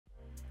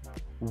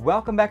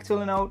Welcome back to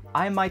Linode.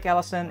 I'm Mike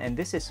Elissen and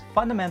this is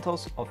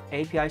Fundamentals of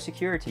API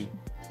Security.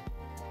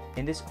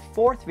 In this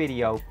fourth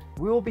video,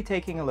 we will be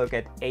taking a look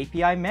at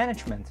API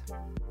management.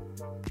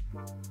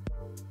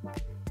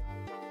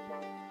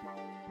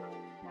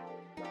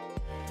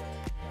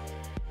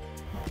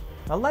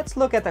 Now let's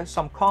look at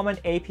some common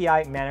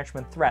API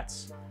management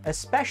threats,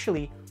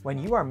 especially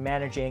when you are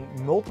managing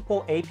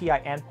multiple API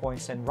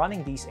endpoints and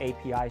running these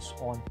APIs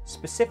on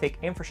specific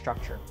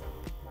infrastructure.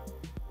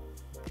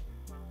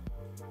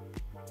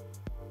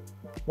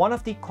 One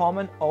of the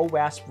common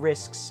OWASP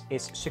risks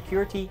is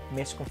security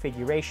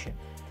misconfiguration,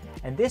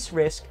 and this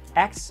risk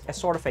acts as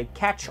sort of a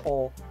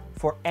catch-all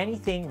for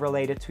anything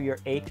related to your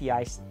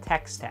API's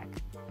tech stack.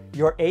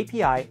 Your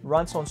API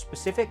runs on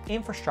specific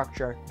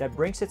infrastructure that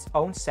brings its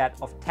own set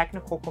of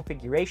technical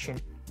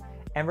configuration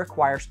and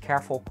requires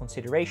careful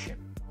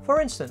consideration.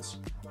 For instance,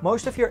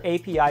 most of your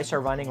APIs are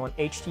running on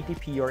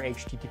HTTP or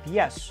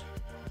HTTPS.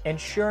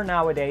 Ensure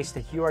nowadays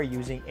that you are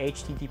using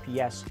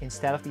HTTPS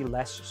instead of the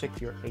less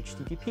secure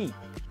HTTP.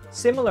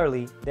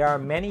 Similarly, there are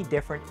many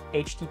different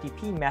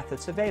HTTP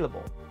methods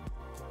available.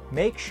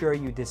 Make sure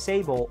you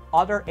disable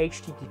other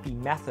HTTP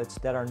methods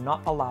that are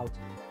not allowed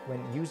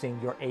when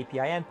using your API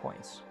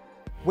endpoints.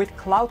 With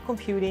cloud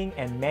computing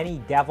and many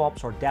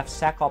DevOps or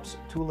DevSecOps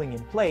tooling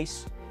in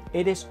place,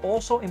 it is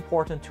also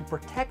important to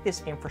protect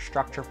this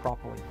infrastructure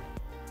properly.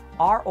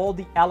 Are all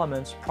the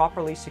elements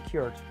properly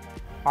secured?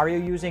 Are you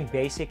using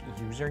basic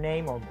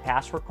username or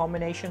password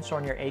combinations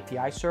on your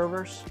API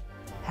servers?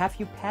 Have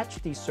you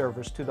patched these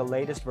servers to the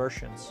latest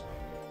versions?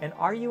 And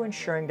are you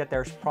ensuring that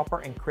there's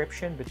proper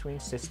encryption between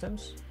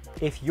systems?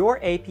 If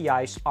your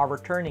APIs are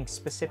returning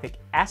specific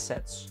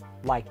assets,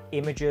 like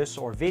images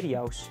or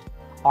videos,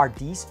 are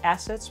these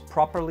assets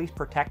properly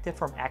protected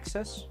from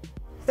access?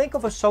 Think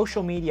of a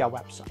social media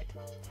website.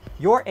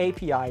 Your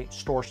API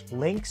stores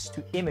links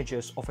to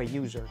images of a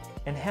user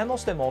and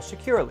handles them all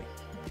securely.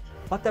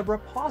 But the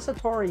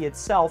repository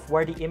itself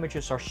where the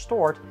images are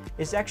stored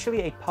is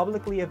actually a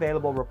publicly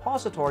available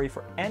repository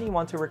for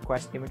anyone to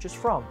request images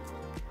from.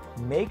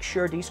 Make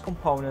sure these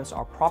components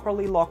are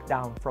properly locked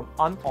down from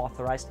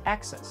unauthorized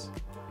access.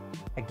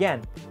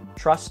 Again,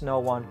 trust no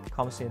one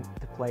comes into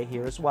play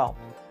here as well.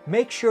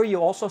 Make sure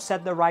you also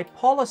set the right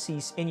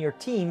policies in your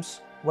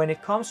teams when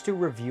it comes to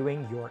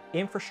reviewing your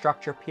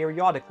infrastructure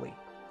periodically,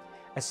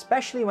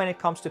 especially when it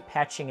comes to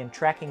patching and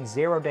tracking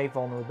zero-day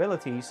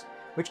vulnerabilities,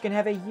 which can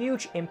have a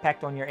huge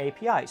impact on your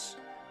APIs.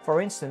 For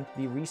instance,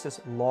 the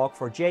recent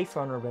Log4j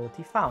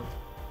vulnerability found.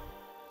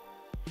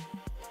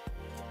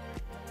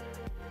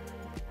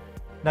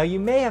 Now you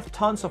may have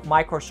tons of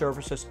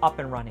microservices up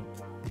and running,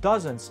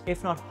 dozens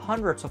if not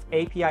hundreds of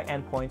API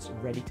endpoints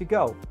ready to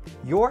go.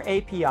 Your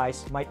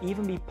APIs might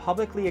even be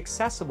publicly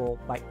accessible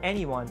by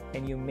anyone,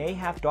 and you may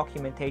have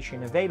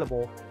documentation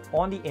available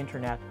on the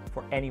internet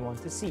for anyone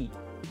to see.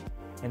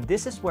 And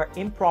this is where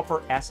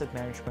improper asset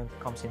management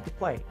comes into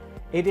play.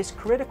 It is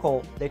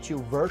critical that you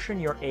version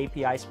your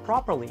APIs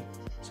properly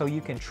so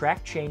you can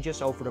track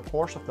changes over the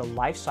course of the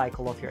life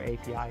cycle of your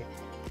API,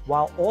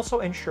 while also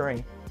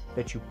ensuring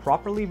that you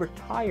properly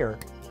retire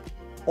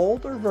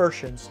older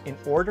versions in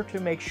order to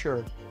make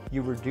sure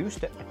you reduce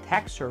the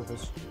attack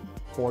surface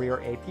for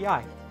your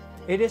API.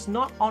 It is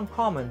not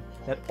uncommon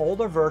that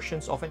older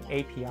versions of an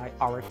API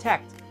are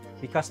attacked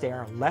because they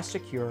are less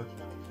secure,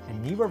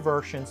 and newer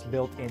versions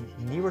built in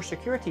newer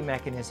security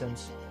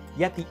mechanisms,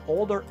 yet the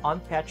older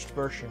unpatched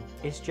version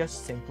is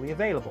just simply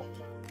available.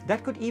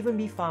 That could even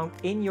be found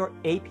in your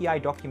API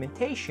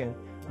documentation,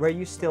 where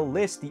you still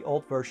list the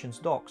old version's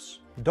docs.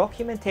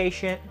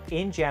 Documentation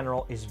in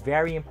general is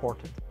very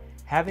important.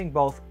 Having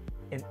both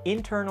an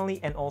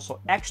internally and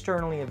also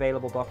externally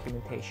available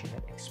documentation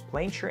that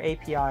explains your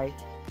API,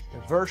 the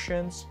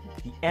versions,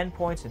 the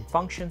endpoints and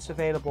functions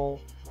available,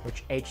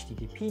 which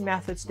HTTP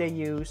methods they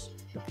use,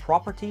 the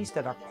properties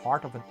that are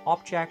part of an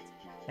object,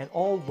 and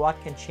all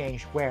what can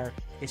change where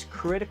is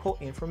critical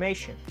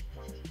information.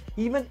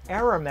 Even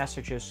error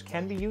messages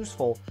can be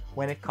useful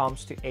when it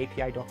comes to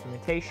API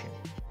documentation.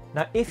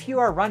 Now, if you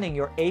are running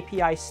your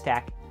API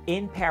stack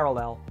in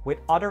parallel with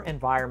other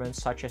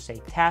environments such as a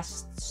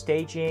test,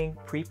 staging,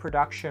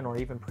 pre-production, or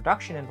even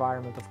production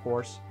environment, of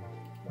course,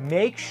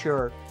 make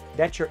sure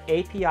that your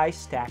API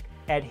stack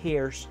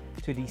adheres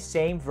to the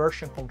same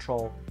version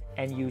control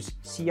and use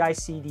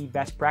CI/CD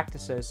best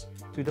practices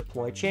to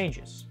deploy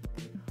changes.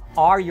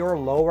 Are your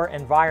lower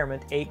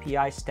environment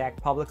API stack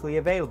publicly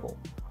available?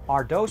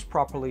 Are those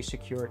properly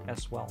secured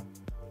as well?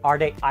 Are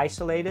they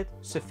isolated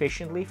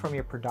sufficiently from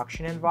your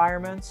production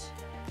environments?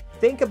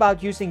 Think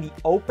about using the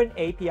open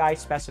API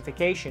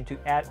specification to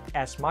add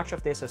as much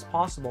of this as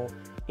possible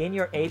in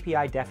your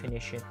API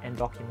definition and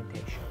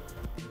documentation.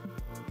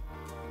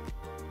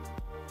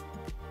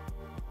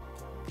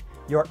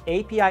 Your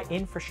API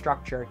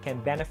infrastructure can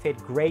benefit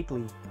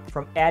greatly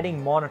from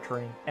adding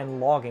monitoring and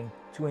logging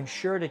to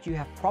ensure that you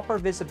have proper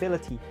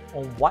visibility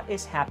on what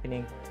is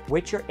happening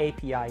with your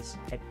APIs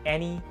at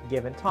any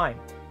given time.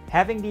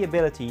 Having the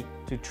ability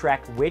to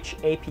track which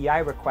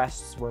API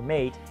requests were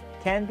made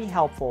can be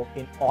helpful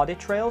in audit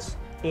trails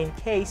in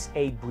case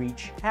a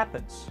breach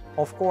happens.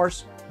 Of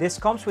course, this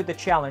comes with the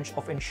challenge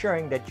of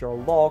ensuring that your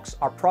logs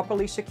are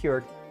properly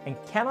secured and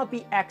cannot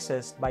be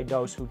accessed by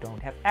those who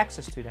don't have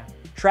access to them.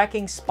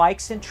 Tracking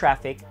spikes in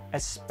traffic,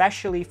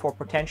 especially for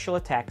potential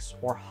attacks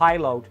or high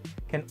load,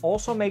 can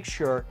also make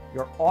sure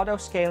your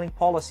auto-scaling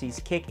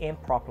policies kick in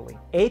properly.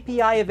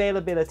 API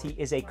availability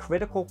is a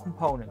critical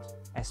component.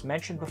 As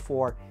mentioned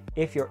before,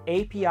 if your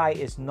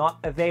API is not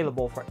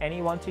available for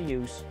anyone to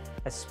use,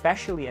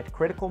 especially at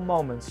critical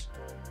moments,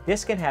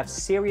 this can have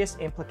serious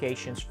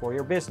implications for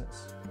your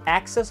business.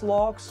 Access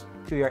logs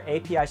to your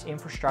API's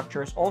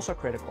infrastructure is also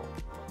critical.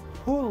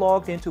 Who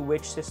logged into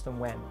which system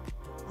when?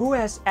 Who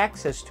has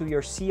access to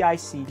your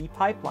CI/CD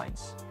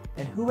pipelines?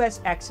 And who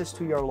has access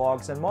to your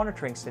logs and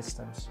monitoring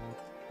systems?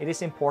 It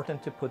is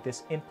important to put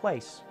this in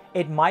place.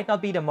 It might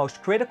not be the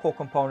most critical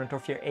component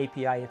of your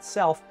API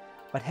itself,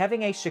 but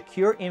having a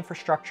secure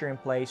infrastructure in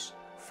place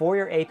for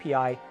your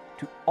API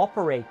to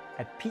operate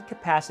at peak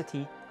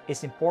capacity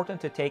is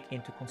important to take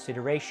into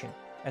consideration,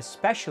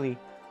 especially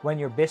when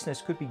your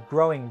business could be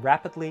growing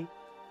rapidly.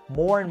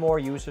 More and more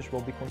users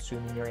will be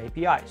consuming your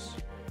APIs.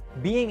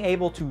 Being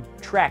able to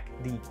track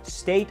the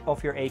state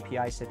of your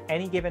APIs at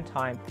any given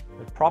time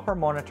with proper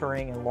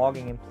monitoring and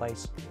logging in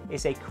place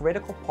is a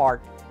critical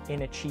part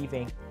in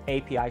achieving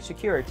API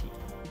security.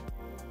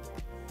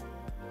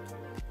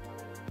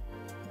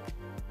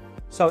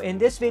 So in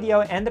this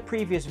video and the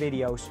previous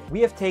videos,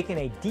 we have taken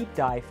a deep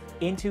dive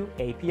into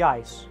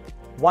APIs,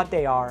 what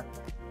they are,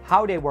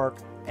 how they work,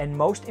 and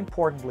most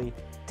importantly,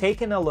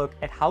 taken a look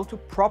at how to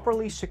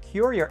properly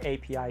secure your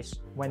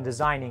APIs when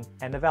designing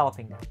and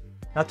developing them.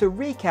 Now to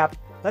recap,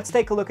 let's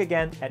take a look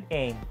again at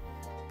AIM.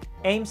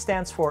 AIM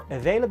stands for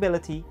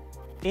Availability,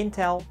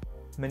 Intel,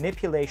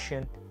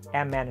 Manipulation,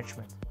 and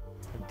Management.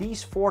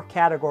 These four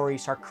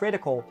categories are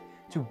critical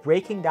to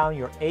breaking down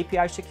your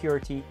API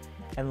security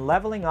and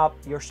leveling up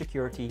your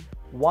security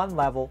one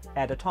level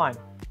at a time.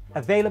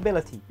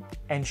 Availability,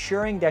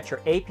 ensuring that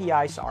your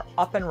APIs are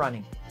up and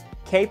running,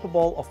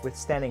 capable of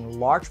withstanding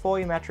large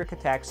volumetric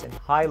attacks and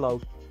high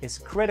load, is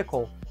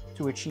critical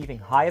to achieving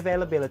high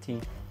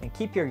availability and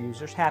keep your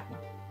users happy.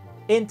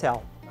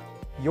 Intel,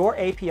 your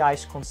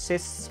APIs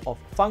consists of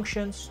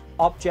functions,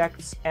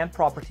 objects, and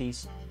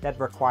properties that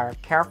require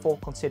careful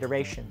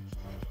consideration.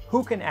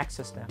 Who can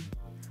access them?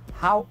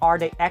 How are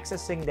they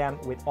accessing them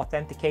with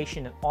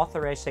authentication and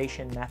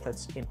authorization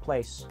methods in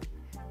place?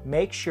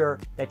 Make sure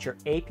that your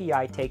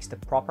API takes the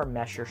proper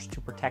measures to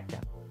protect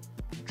them.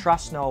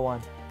 Trust no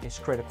one is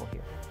critical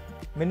here.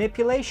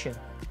 Manipulation.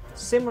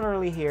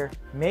 Similarly here,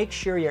 make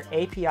sure your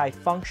API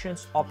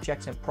functions,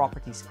 objects, and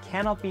properties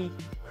cannot be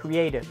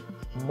created,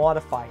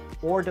 modified,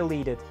 or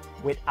deleted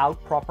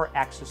without proper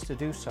access to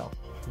do so.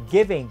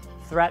 Giving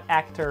threat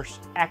actors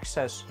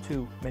access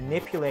to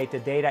manipulate the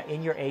data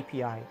in your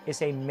API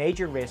is a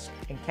major risk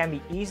and can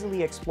be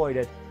easily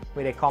exploited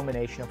with a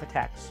combination of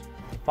attacks.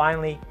 And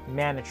finally,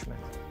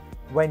 management.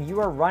 When you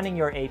are running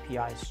your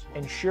APIs,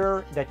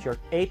 ensure that your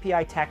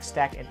API tech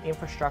stack and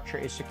infrastructure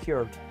is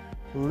secured.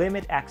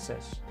 Limit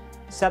access.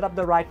 Set up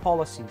the right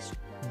policies.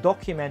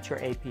 Document your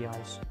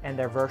APIs and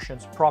their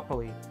versions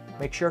properly.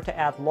 Make sure to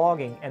add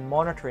logging and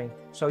monitoring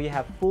so you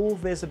have full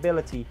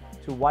visibility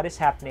to what is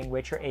happening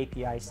with your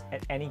APIs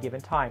at any given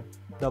time.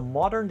 The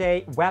modern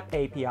day web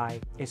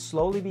API is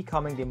slowly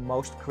becoming the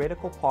most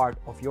critical part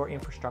of your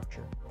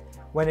infrastructure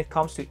when it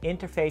comes to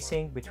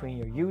interfacing between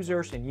your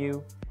users and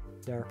you,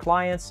 their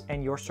clients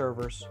and your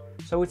servers,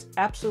 so it's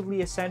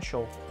absolutely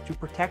essential to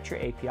protect your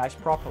APIs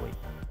properly.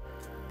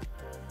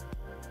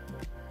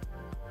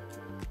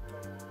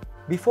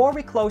 Before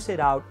we close it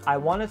out, I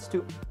wanted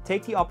to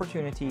take the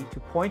opportunity to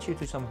point you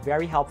to some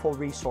very helpful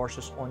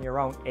resources on your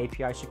own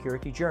API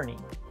security journey.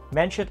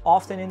 Mentioned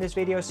often in this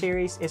video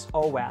series is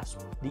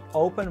OWASP. The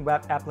Open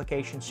Web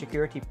Application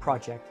Security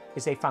Project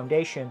is a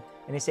foundation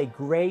and is a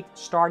great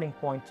starting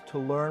point to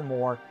learn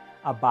more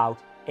about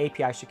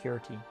API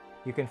security.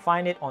 You can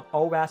find it on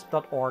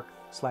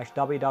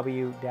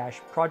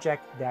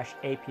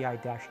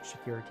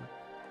owasp.org/www-project-api-security.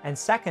 And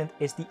second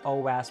is the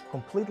OWASP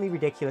Completely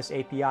Ridiculous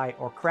API,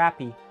 or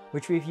CRAPI,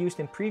 which we've used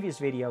in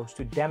previous videos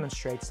to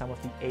demonstrate some of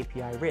the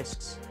API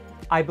risks.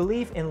 I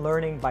believe in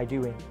learning by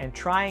doing, and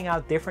trying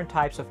out different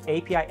types of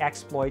API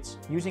exploits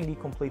using the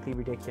Completely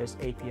Ridiculous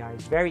API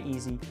is very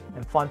easy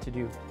and fun to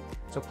do.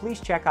 So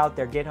please check out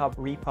their GitHub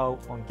repo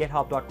on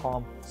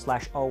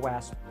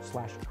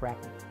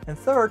github.com/owasp/crappy. And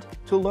third,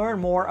 to learn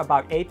more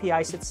about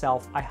APIs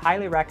itself, I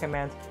highly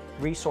recommend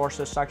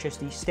resources such as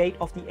the State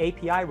of the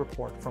API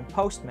report from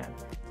Postman.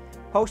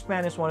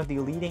 Postman is one of the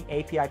leading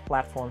API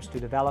platforms to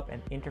develop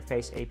and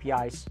interface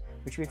APIs,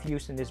 which we've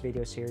used in this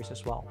video series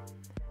as well.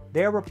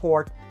 Their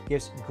report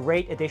gives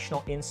great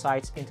additional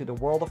insights into the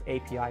world of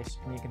APIs,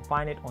 and you can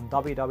find it on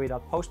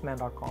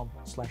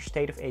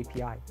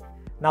www.postman.com/stateofapi.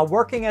 Now,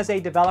 working as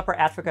a developer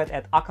advocate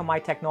at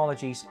Akamai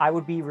Technologies, I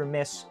would be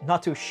remiss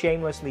not to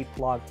shamelessly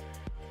plug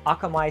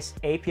Akamai's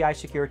API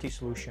security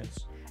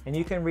solutions, and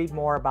you can read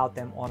more about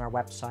them on our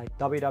website,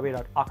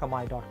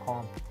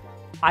 www.akamai.com.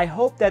 I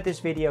hope that this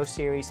video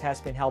series has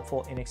been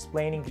helpful in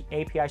explaining the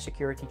API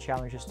security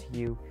challenges to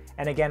you.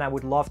 And again, I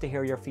would love to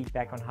hear your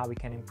feedback on how we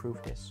can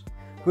improve this.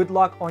 Good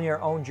luck on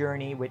your own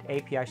journey with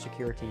API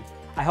security.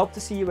 I hope to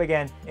see you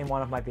again in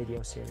one of my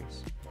video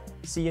series.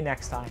 See you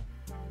next time.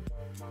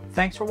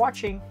 Thanks for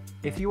watching.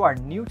 If you are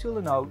new to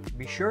Linode,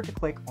 be sure to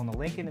click on the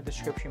link in the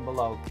description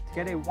below to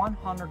get a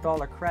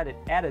 $100 credit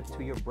added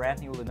to your brand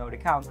new Linode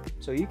account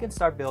so you can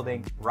start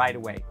building right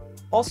away.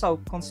 Also,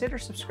 consider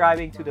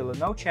subscribing to the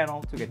Linode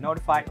channel to get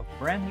notified of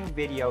brand new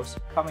videos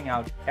coming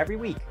out every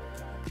week.